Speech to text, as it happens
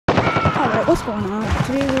What's going on?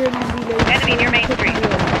 Today we're gonna be like enemy near Main Street.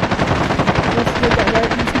 Let's look at right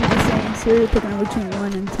now. He's saying Siri picking between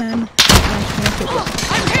 1 and 10. And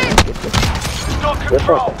I'm hit. Got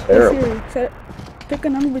control. Hey Siri, pick a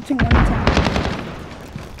number between 1 and 10.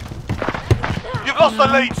 You've lost the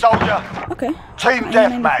lead, soldier. Okay. Team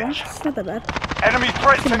deathmatch. It's not that bad. Enemy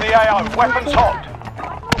threats in the AO. Weapons hot.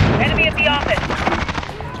 Enemy at the office.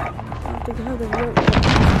 I don't think I have the real.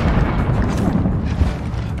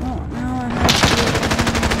 Oh, now I have to.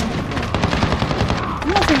 I'm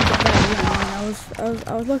not saying it's bad.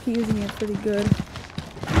 I was lucky using it pretty good.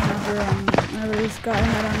 Whenever this guy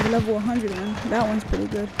had on the level 100 one, that one's pretty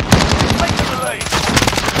good.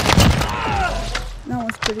 That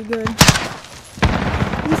one's pretty good.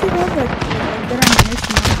 You see, they have like better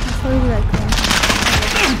ammunition. That's why you like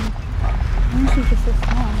ammunition is just so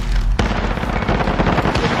strong.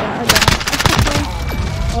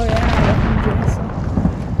 Oh yeah, I got 100, so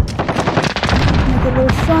make it a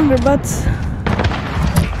little stronger, but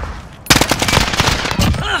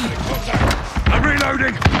I'm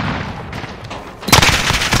reloading.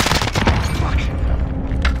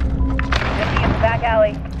 Back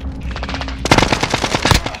alley.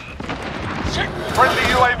 Friendly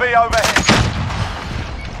UAV overhead.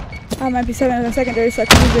 I might be setting a secondary so I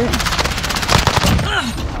can use it.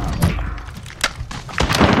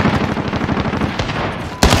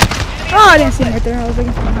 Oh, I didn't see him right there. I was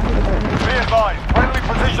looking for my hand. Be advised, friendly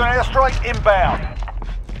precision airstrike inbound.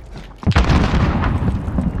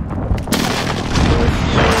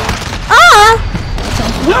 Ah!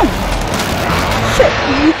 Shit.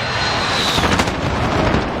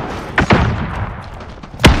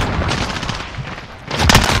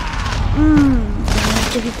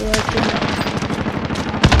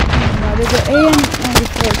 There's an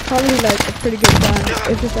AM94, probably like a pretty good gun.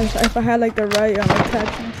 It's just like, if I had like the right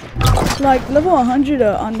attachments. Like level 100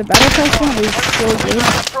 on the battle pass one is so good.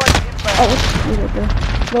 Oh, what's right there?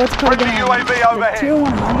 Well, it's called like, tier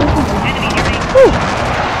 100.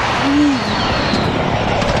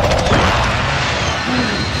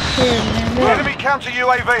 Enemy counter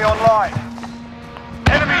UAV online.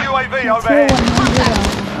 Enemy UAV overhead.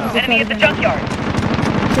 Enemy at the junkyard.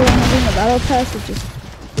 Tier 100 in the battle pass is just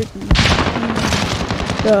freaking.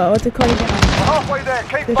 What's it called again? Halfway there,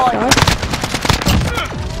 keep fighting.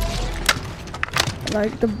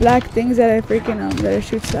 Like the black things that I freaking that it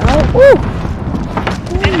shoots out. Ooh!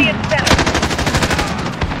 Enemy at the center.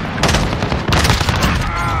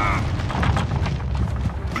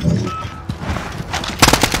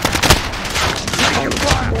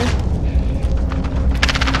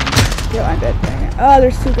 Yo, I'm dead. Dang it. Oh,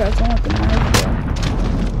 there's two guys. One with the knife.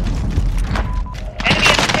 Enemy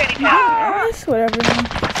at the standing tower. Yes, whatever.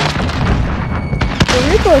 The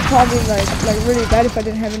recoil is probably like really bad if I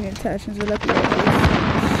didn't have any attachments. But luckily, I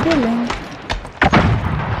was chilling.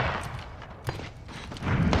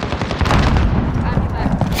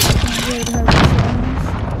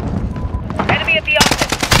 Enemy at the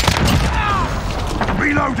office.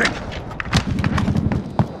 Reloading.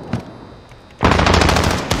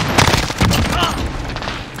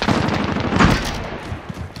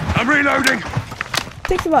 I'm reloading.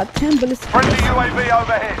 Takes about 10 bullets. Friendly UAV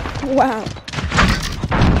overhead. Wow.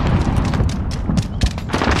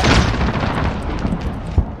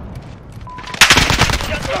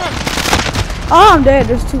 Oh, I'm dead.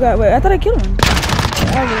 There's two guys. Wait, I thought I killed one.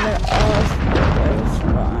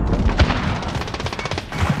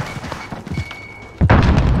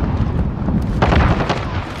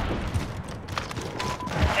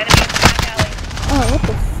 Oh, what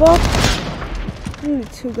the fuck? Really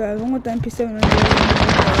two guys. One with the MP7 and the other.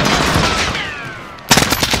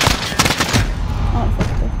 Oh,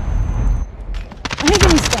 fuck it. I hate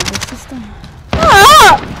getting stunned. It's just stunned.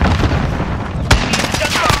 Ah!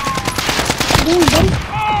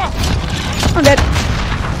 I'm dead.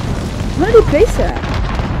 Where did he place that?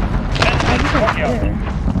 I just right there.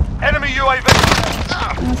 Enemy UAV.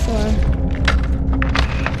 That's why.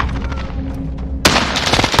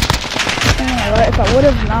 If I would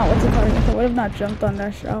have not, if I would have not jumped on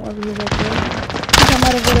that shot while we were right there, I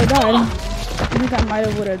think I might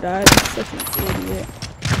have would have died. I'm such an idiot.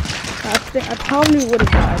 I think I probably would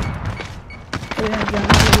have died. I didn't jump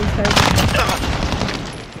into his head.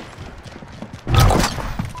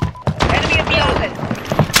 Enemy at the open.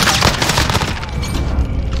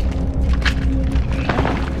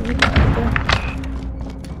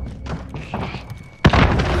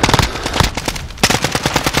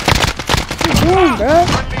 Damn, bro.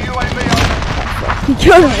 He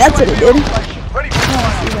killed him, that's what he did. I don't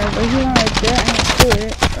see that, but he went right there and he threw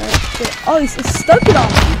it. Right there. Oh, he stuck it on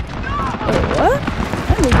me. Wait, what? I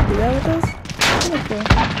didn't even do that with us.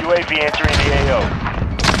 UAV entering the AO.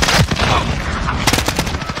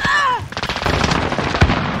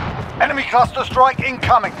 Enemy cluster strike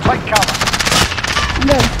incoming. Take cover. I'm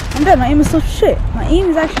dead. I'm dead. My aim is so shit. My aim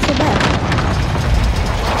is actually so bad.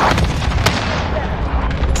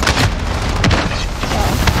 Wow.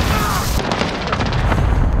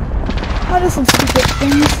 Oh, there's some stupid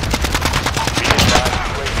things.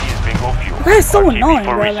 The guy is so annoying,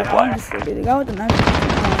 bro. Like, honestly, dude. The guy with the knife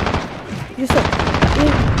is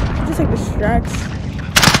just like distracts.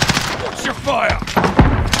 What's your fire?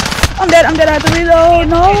 I'm dead. I have to reload.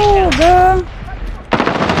 No, bro.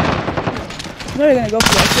 I'm really gonna go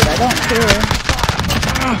for that shit. I don't care.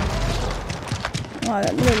 Wow,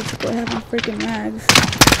 that literally took away half my freaking mags.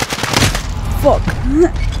 Fuck.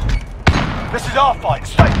 This is our fight.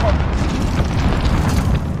 Stay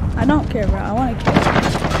focused. I don't care, bro. I wanna kill.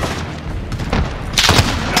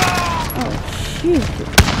 Oh, shit.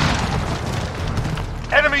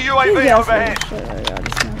 Enemy UAV overhead.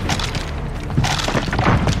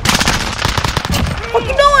 What you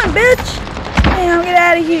doing, bitch? Damn, get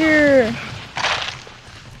out of here.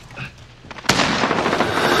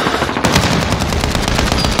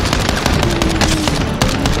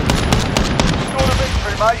 Score the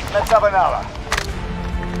victory, mate. Let's have another.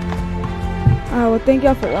 Alright, well, thank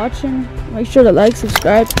y'all for watching. Make sure to like,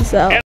 subscribe. Peace out.